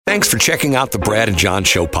Thanks for checking out the Brad and John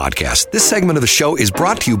Show podcast. This segment of the show is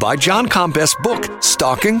brought to you by John Combest's book,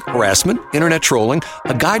 Stalking, Harassment, Internet Trolling,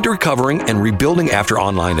 A Guide to Recovering and Rebuilding After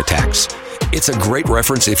Online Attacks. It's a great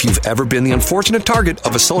reference if you've ever been the unfortunate target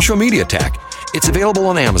of a social media attack. It's available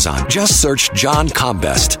on Amazon. Just search John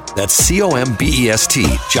Combest. That's C-O-M-B-E-S-T,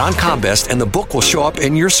 John Combest, and the book will show up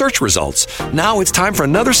in your search results. Now it's time for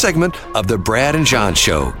another segment of the Brad and John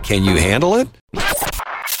Show. Can you handle it?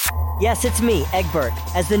 Yes, it's me, Egbert.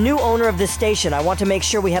 As the new owner of this station, I want to make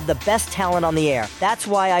sure we have the best talent on the air. That's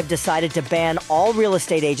why I've decided to ban all real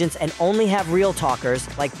estate agents and only have real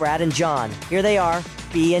talkers like Brad and John. Here they are,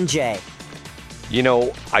 B and J. You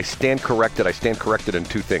know, I stand corrected. I stand corrected in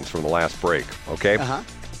two things from the last break, okay?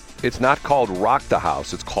 It's not called Rock the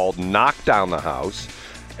House. It's called Knock Down the House.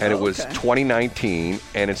 And it was 2019.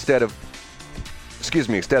 And instead of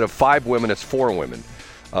 5 women, it's 4 women.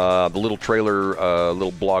 The little trailer,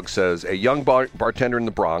 little blog says, a young bartender in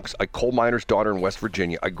the Bronx, a coal miner's daughter in West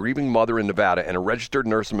Virginia, a grieving mother in Nevada, and a registered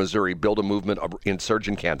nurse in Missouri build a movement of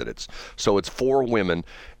insurgent candidates. So it's 4 women.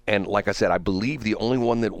 And like I said, I believe the only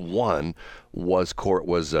one that won was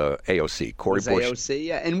AOC. Cori Bush. AOC,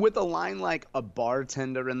 yeah. And with a line like a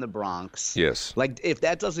bartender in the Bronx. Yes. Like, if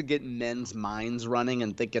that doesn't get men's minds running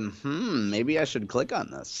and thinking, maybe I should click on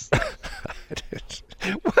this.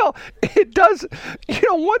 Well, it does. You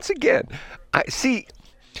know, once again, I think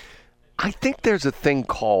there's a thing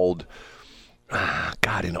called,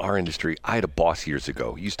 God, in our industry, I had a boss years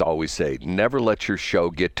ago. He used to always say, never let your show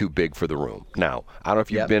get too big for the room. Now, I don't know if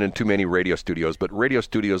you've been in too many radio studios, but radio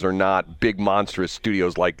studios are not big, monstrous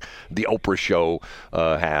studios like the Oprah show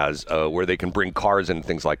has, where they can bring cars in and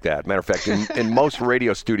things like that. Matter of fact, in most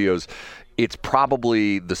radio studios, it's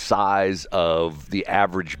probably the size of the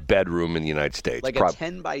average bedroom in the United States. Like a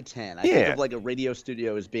 10 by 10. I think of like a radio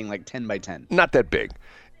studio as being like 10 by 10. Not that big.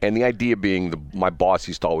 And the idea being, my boss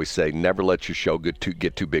used to always say, never let your show get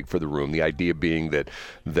too big for the room. The idea being that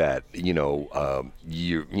you're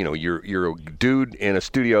a dude in a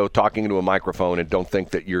studio talking into a microphone, and don't think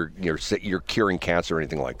that you're curing cancer or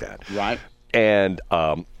anything like that. Right. And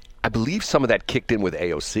I believe some of that kicked in with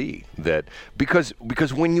AOC. That because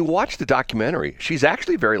when you watch the documentary, she's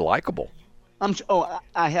actually very likable.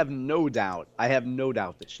 I have no doubt. I have no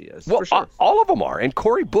doubt that she is. Well, for sure. All of them are. And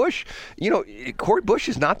Cori Bush, Cori Bush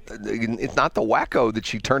is not the wacko that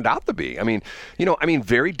she turned out to be. I mean,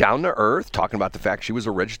 very down to earth, talking about the fact she was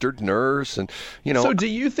a registered nurse, and So do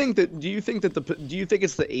you think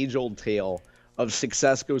it's the age old tale of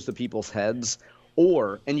success goes to people's heads?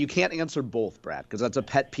 And you can't answer both, Brad, because that's a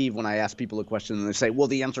pet peeve when I ask people a question and they say, well,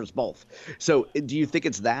 the answer is both. So do you think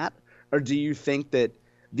it's that, or do you think that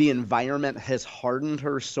the environment has hardened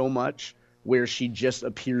her so much where she just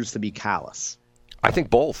appears to be callous? I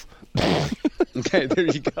think both. Okay, there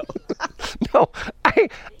you go. No, I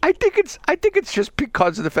think it's just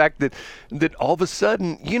because of the fact that all of a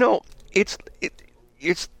sudden, it's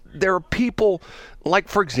there are people, like,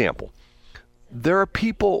 for example, there are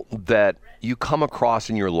people that you come across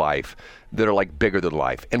in your life that are like bigger than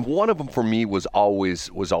life. And one of them for me was always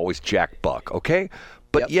Jack Buck, okay?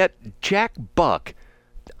 But yet Jack Buck,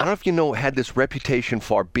 I don't know if you know, had this reputation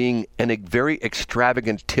for being a very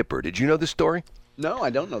extravagant tipper. Did you know this story? No, I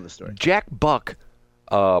don't know the story. Jack Buck,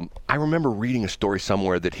 I remember reading a story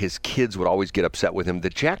somewhere that his kids would always get upset with him,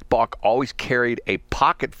 that Jack Buck always carried a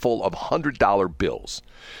pocket full of $100 bills.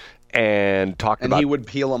 And he would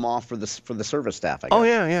peel them off for the service staff, I guess. Oh,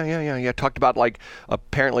 yeah. Talked about, like,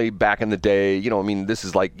 apparently back in the day, this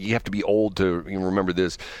is like, you have to be old to remember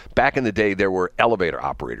this. Back in the day, there were elevator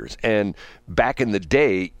operators. And back in the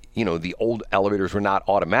day, the old elevators were not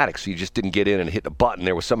automatic, so you just didn't get in and hit a button.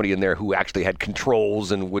 There was somebody in there who actually had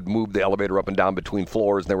controls and would move the elevator up and down between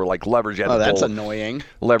floors, and there were like levers you had to pull. That's annoying.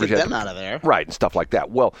 Get them out of there. Right, and stuff like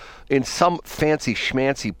that. Well, in some fancy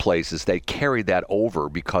schmancy places, they carried that over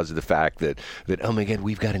because of the fact that oh my God,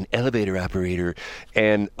 we've got an elevator operator,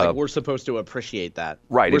 and we're supposed to appreciate that.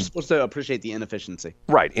 Right. We're supposed to appreciate the inefficiency.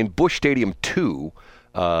 Right. In Busch Stadium 2,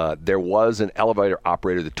 there was an elevator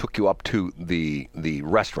operator that took you up to the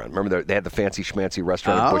restaurant. Remember, they had the fancy schmancy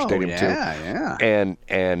restaurant at Busch Stadium 2? Yeah.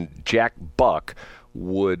 And Jack Buck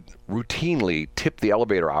would routinely tip the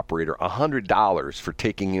elevator operator $100 for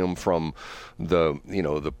taking him from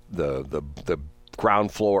the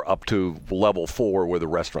ground floor up to level 4 where the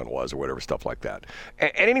restaurant was, or whatever, stuff like that.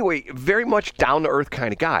 And anyway, very much down to earth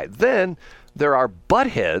kind of guy. Then there are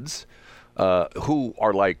buttheads who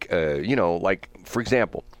are like, like, for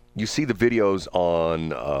example, you see the videos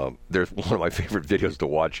on. There's one of my favorite videos to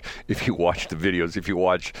watch. If you watch the videos, if you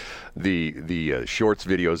watch the shorts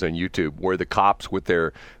videos on YouTube, where the cops with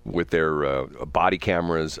their body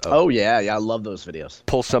cameras. Oh yeah, I love those videos.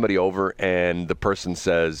 Pull somebody over, and the person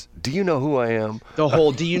says, "Do you know who I am?" The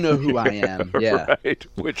whole "Do you know who I am?" Yeah, right.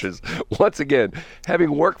 Which is, once again,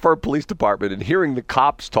 having worked for a police department and hearing the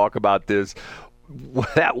cops talk about this.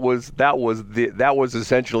 That was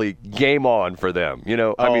essentially game on for them, you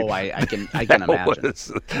know. I can imagine.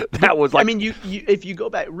 That was like. I mean, you if you go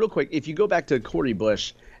back real quick, if you go back to Cori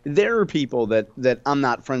Bush, there are people that I'm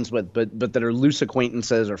not friends with, but that are loose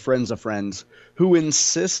acquaintances or friends of friends who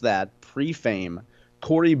insist that pre-fame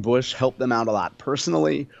Cori Bush helped them out a lot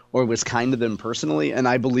personally, or was kind to them personally, and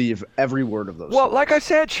I believe every word of those. Well, stories. like I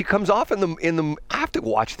said, she comes off in the. I have to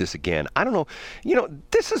watch this again. I don't know. You know,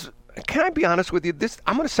 this is. Can I be honest with you?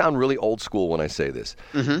 I'm going to sound really old school when I say this.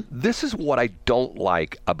 Mm-hmm. This is what I don't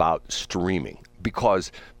like about streaming,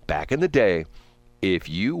 because back in the day, if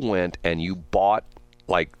you went and you bought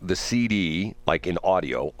like the CD, like in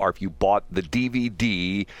audio, or if you bought the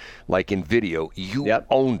DVD, like in video, you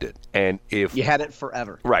owned it. And if you had it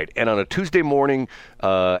forever. Right. And on a Tuesday morning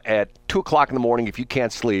at 2 o'clock in the morning, if you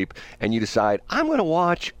can't sleep and you decide, I'm going to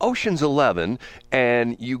watch Ocean's 11,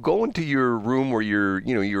 and you go into your room where your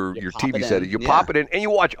TV set, you pop it in and you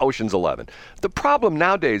watch Ocean's 11. The problem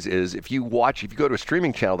nowadays is if you go to a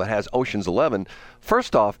streaming channel that has Ocean's 11,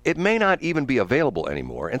 first off, it may not even be available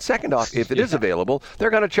anymore. And second off, if it is available, they're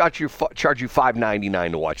going to charge you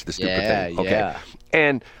 $5.99 to watch the stupid thing. Okay. Yeah.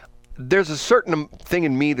 And there's a certain thing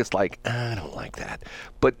in me that's like, I don't like that.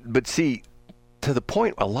 But see, to the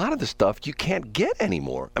point, a lot of the stuff you can't get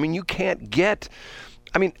anymore. I mean, you can't get.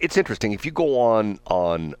 I mean, it's interesting. If you go on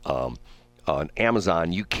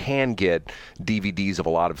Amazon, you can get DVDs of a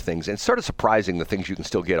lot of things. And it's sort of surprising the things you can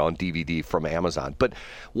still get on DVD from Amazon. But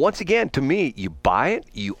once again, to me, you buy it,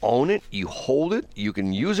 you own it, you hold it, you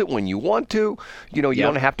can use it when you want to. You know, you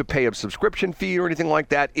don't have to pay a subscription fee or anything like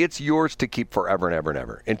that. It's yours to keep forever and ever and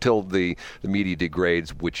ever until the media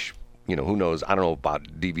degrades, which, you know, who knows? I don't know about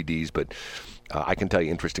DVDs, but I can tell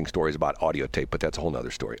you interesting stories about audio tape, but that's a whole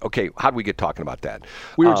other story. Okay, how do we get talking about that?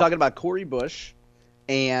 We were talking about Cori Bush.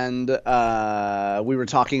 And we were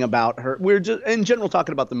talking about her. We were just, in general,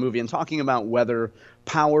 talking about the movie and talking about whether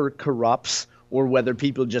power corrupts or whether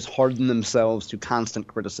people just harden themselves to constant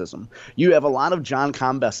criticism. You have a lot of John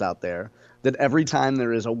Combest out there that every time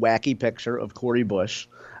there is a wacky picture of Cori Bush,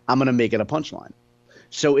 I'm going to make it a punchline.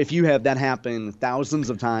 So if you have that happen thousands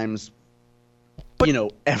of times,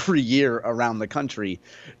 every year around the country,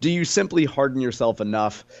 do you simply harden yourself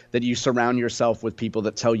enough that you surround yourself with people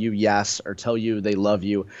that tell you yes or tell you they love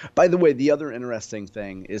you? By the way, the other interesting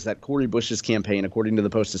thing is that Cori Bush's campaign, according to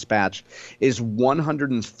the Post-Dispatch, is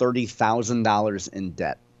 $130,000 in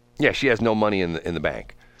debt. Yeah, she has no money in the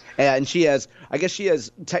bank. And she has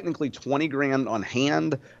technically 20 grand on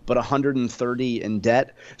hand, but 130 in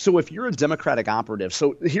debt. So if you're a Democratic operative,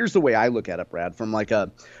 so here's the way I look at it, Brad, from like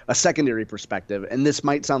a secondary perspective, and this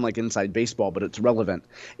might sound like inside baseball, but it's relevant.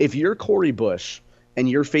 If you're Cori Bush and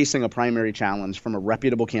you're facing a primary challenge from a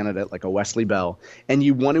reputable candidate like a Wesley Bell, and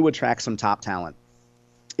you want to attract some top talent,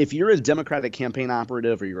 if you're a Democratic campaign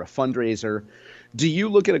operative or you're a fundraiser, do you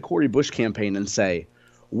look at a Cori Bush campaign and say,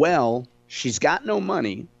 well, she's got no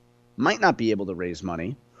money, might not be able to raise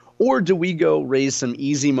money, or do we go raise some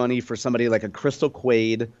easy money for somebody like a Crystal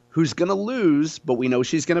Quaid who's going to lose, but we know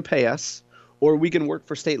she's going to pay us, or we can work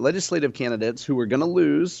for state legislative candidates who are going to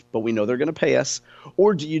lose, but we know they're going to pay us,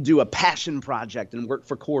 or do you do a passion project and work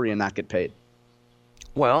for Cori and not get paid?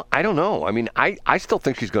 Well, I don't know. I mean, I still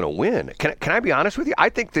think she's going to win. Can I be honest with you? I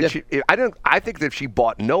think that I think that if she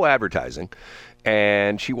bought no advertising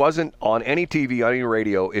and she wasn't on any TV, on any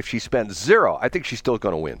radio, if she spent zero, I think she's still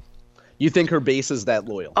going to win. You think her base is that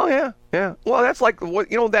loyal? Oh, yeah. Well, that's like,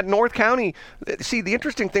 that North County. See, the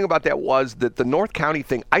interesting thing about that was that the North County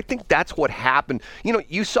thing, I think that's what happened.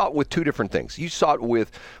 You saw it with two different things. You saw it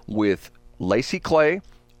with Lacey Clay,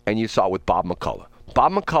 and you saw it with Bob McCullough.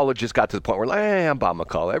 Bob McCullough just got to the point where, hey, I'm Bob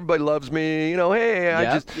McCullough. Everybody loves me.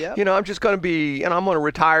 I'm just going to be, I'm going to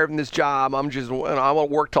retire from this job. I want to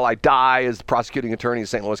work till I die as the prosecuting attorney in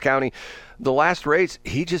St. Louis County. The last race,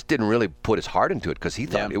 he just didn't really put his heart into it because he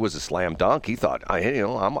thought it was a slam dunk. He thought,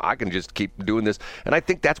 I can just keep doing this. And I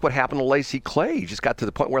think that's what happened to Lacey Clay. He just got to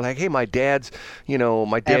the point where, like, hey, my dad's.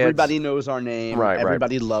 Everybody knows our name. Right.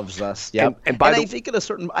 Everybody loves us. Yep. And I think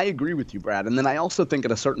I agree with you, Brad. And then I also think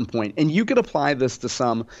at a certain point, and you could apply this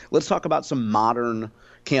to let's talk about some modern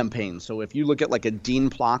campaigns. So if you look at like a Dean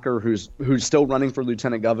Plocker who's still running for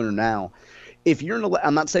lieutenant governor now, if you're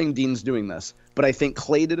I'm not saying Dean's doing this, but I think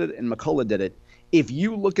Clay did it and McCullough did it. If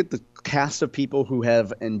you look at the cast of people who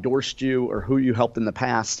have endorsed you or who you helped in the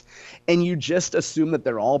past, and you just assume that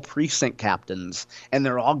they're all precinct captains and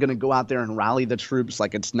they're all going to go out there and rally the troops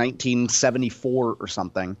like it's 1974 or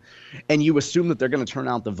something, and you assume that they're going to turn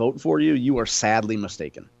out the vote for you, you are sadly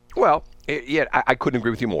mistaken. Well, yeah, I couldn't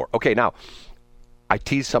agree with you more. Okay, now, I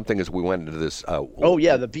teased something as we went into this. The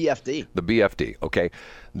BFD. The BFD, okay.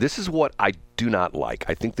 This is what I do not like.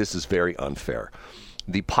 I think this is very unfair.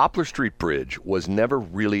 The Poplar Street Bridge was never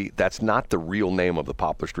really, that's not the real name of the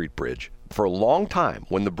Poplar Street Bridge. For a long time,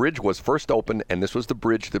 when the bridge was first opened, and this was the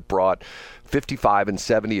bridge that brought 55 and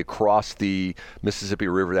 70 across the Mississippi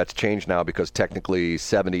River. That's changed now because technically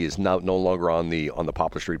 70 is now no longer on the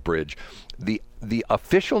Poplar Street Bridge. The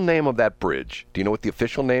official name of that bridge, do you know what the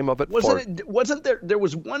official name of it was? Wasn't there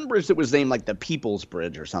was one bridge that was named like the People's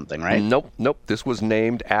Bridge or something, right? Nope. This was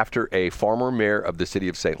named after a former mayor of the city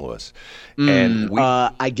of St. Louis. And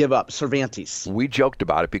I give up. Cervantes. We joked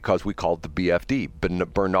about it because we called it the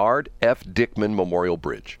BFD, Bernard F. Dickman Memorial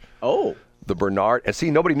Bridge. Oh. The Bernard, and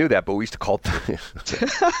see, nobody knew that, but we used to call it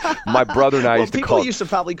my brother and I used to call people used to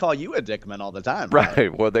probably call you a Dickman all the time.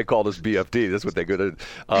 Right. Well, they called us BFD. That's what they could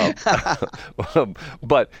have.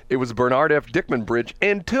 But it was Bernard F. Dickman Bridge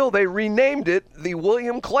until they renamed it the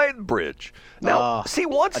William Clay Bridge. Now, see,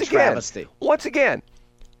 once again,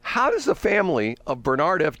 how does the family of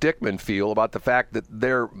Bernard F. Dickman feel about the fact that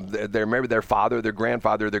maybe their father, their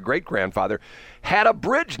grandfather, their great-grandfather had a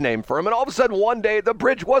bridge named for him, and all of a sudden one day the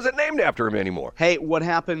bridge wasn't named after him anymore? Hey, what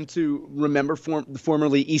happened to,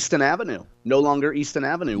 formerly Easton Avenue? No longer Easton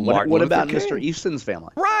Avenue. What about Mr. Easton's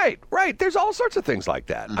family? Right. There's all sorts of things like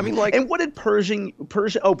that. Mm-hmm. I mean, like... And what did Pershing...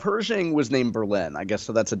 Pershing was named Berlin, I guess,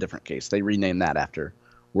 so that's a different case. They renamed that after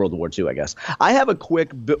World War II, I guess. I have a quick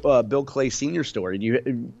Bill Clay Sr. story.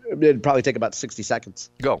 It'd probably take about 60 seconds.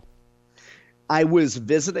 Go. I was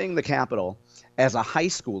visiting the Capitol as a high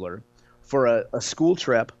schooler for a school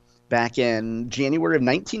trip back in January of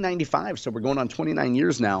 1995, so we're going on 29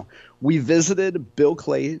 years now. We visited Bill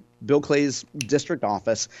Clay's district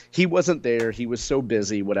office. He wasn't there. He was so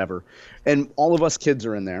busy, whatever. And all of us kids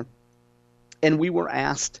are in there. And we were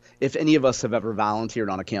asked if any of us have ever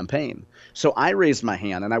volunteered on a campaign. So I raised my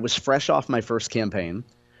hand, and I was fresh off my first campaign,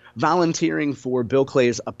 volunteering for Bill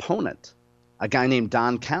Clay's opponent, a guy named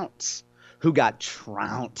Don Counts, who got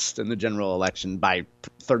trounced in the general election by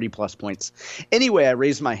 30-plus points. Anyway, I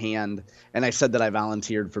raised my hand, and I said that I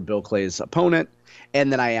volunteered for Bill Clay's opponent,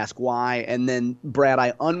 and then I asked why. And then, Brad,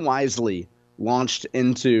 I unwisely launched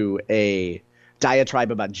into a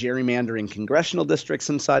diatribe about gerrymandering congressional districts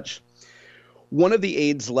and such. One of the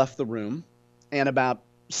aides left the room, and about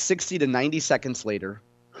 60 to 90 seconds later,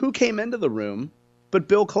 who came into the room but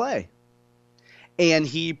Bill Clay? And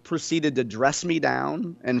he proceeded to dress me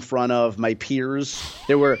down in front of my peers.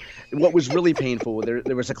 What was really painful,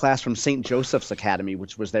 there was a class from St. Joseph's Academy,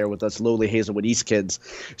 which was there with us lowly Hazelwood East kids.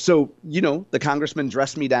 So, the congressman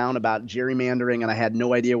dressed me down about gerrymandering, and I had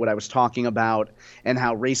no idea what I was talking about and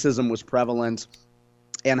how racism was prevalent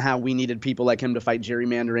and how we needed people like him to fight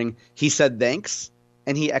gerrymandering. He said thanks,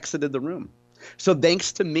 and he exited the room. So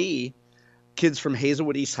thanks to me, kids from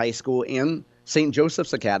Hazelwood East High School and St.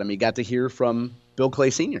 Joseph's Academy got to hear from Bill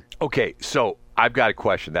Clay Sr. Okay, so I've got a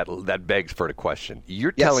question. That begs for a question.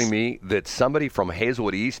 You're telling me that somebody from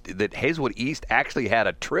Hazelwood East actually had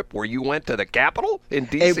a trip where you went to the Capitol in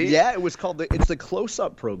D.C.? Yeah, it was called it's the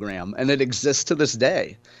Close-Up Program, and it exists to this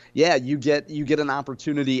day. Yeah, you get an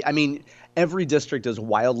opportunity. I mean, every district is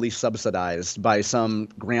wildly subsidized by some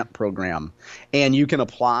grant program, and you can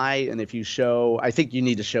apply. And if you I think you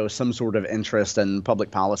need to show some sort of interest in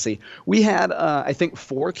public policy. We had, I think,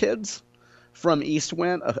 4 kids from East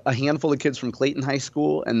went, a handful of kids from Clayton High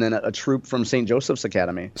School, and then a troop from St. Joseph's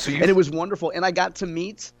Academy. And it was wonderful. And I got to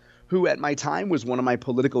meet who at my time was one of my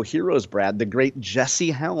political heroes, Brad, the great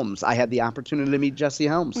Jesse Helms. I had the opportunity to meet Jesse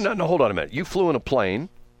Helms. No, hold on a minute. You flew in a plane.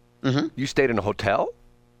 Mm-hmm. You stayed in a hotel?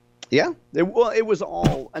 Yeah. It was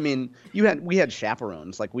all, I mean, we had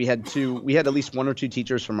chaperones. Like we had at least 1 or 2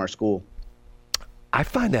 teachers from our school. I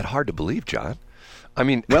find that hard to believe, John. I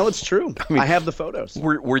mean, well, it's true. I have the photos.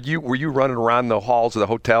 Were you running around the halls of the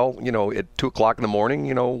hotel, at 2:00 in the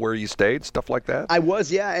morning, where you stayed, stuff like that? I was,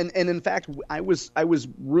 yeah, and in fact, I was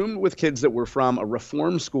roomed with kids that were from a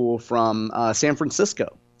reform school from San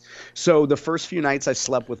Francisco. So the first few nights I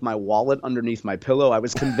slept with my wallet underneath my pillow. I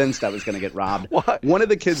was convinced I was going to get robbed. What? One of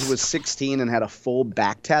the kids was 16 and had a full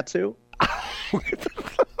back tattoo.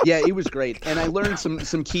 Yeah, it was great, and I learned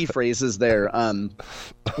some key phrases there,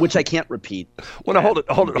 which I can't repeat. Well, now, hold it.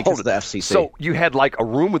 The FCC. So you had like a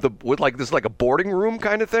room with like this, like a boarding room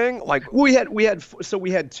kind of thing, like we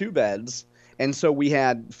had 2 beds, and so we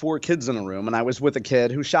had 4 kids in a room, and I was with a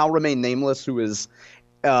kid who shall remain nameless, who is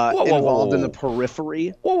involved in the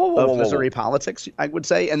periphery of Missouri politics, I would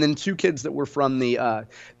say, and then 2 kids that were from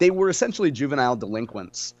they were essentially juvenile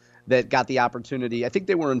delinquents that got the opportunity. I think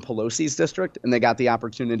they were in Pelosi's district, and they got the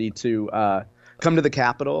opportunity to come to the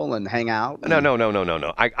Capitol and hang out.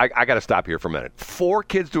 No. I got to stop here for a minute. 4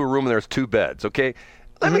 kids to a room, and there's 2 beds. Okay,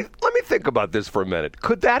 let me think about this for a minute.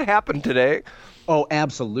 Could that happen today? Oh,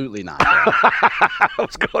 absolutely not. I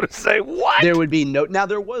was going to say what? There would be no. Now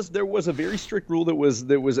there was a very strict rule that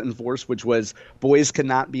was enforced, which was boys could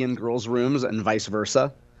not be in girls' rooms and vice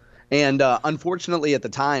versa. And unfortunately, at the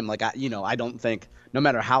time, I don't think, no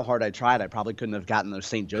matter how hard I tried, I probably couldn't have gotten those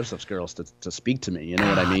St. Joseph's girls to speak to me. You know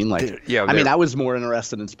what I mean? I was more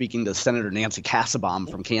interested in speaking to Senator Nancy Kassebaum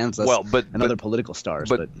from Kansas and other political stars.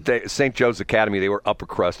 But St. Joe's Academy, they were upper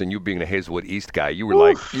crust, and you being a Hazelwood East guy, you were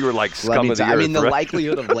like scum of the earth. I mean, the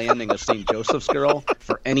likelihood of landing a St. Joseph's girl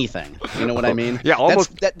for anything. You know what I mean? Yeah,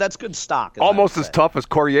 almost. That's good stock. Almost as tough as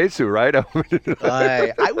Cori, right?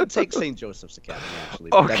 I would take St. Joseph's Academy,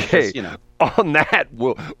 actually. Okay. On that,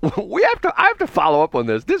 I have to follow up on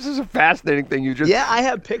this. This is a fascinating thing you just. Yeah, I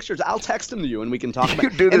have pictures. I'll text them to you, and we can talk about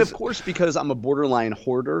it. And of course, because I'm a borderline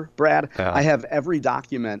hoarder, Brad, I have every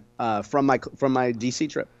document from my DC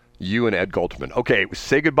trip. You and Ed Goldman. Okay,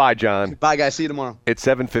 say goodbye, John. Bye, guys. See you tomorrow. It's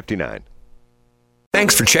 7:59.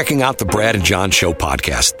 Thanks for checking out the Brad and John Show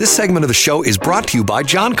podcast. This segment of the show is brought to you by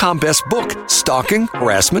John Combest's book, Stalking,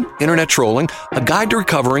 Harassment, Internet Trolling, A Guide to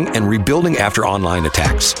Recovering and Rebuilding After Online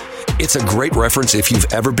Attacks. It's a great reference if you've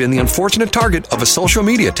ever been the unfortunate target of a social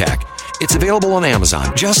media attack. It's available on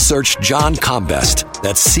Amazon. Just search John Combest.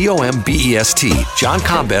 That's Combest, John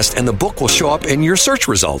Combest, and the book will show up in your search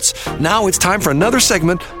results. Now it's time for another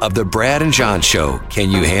segment of the Brad and John Show.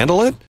 Can you handle it?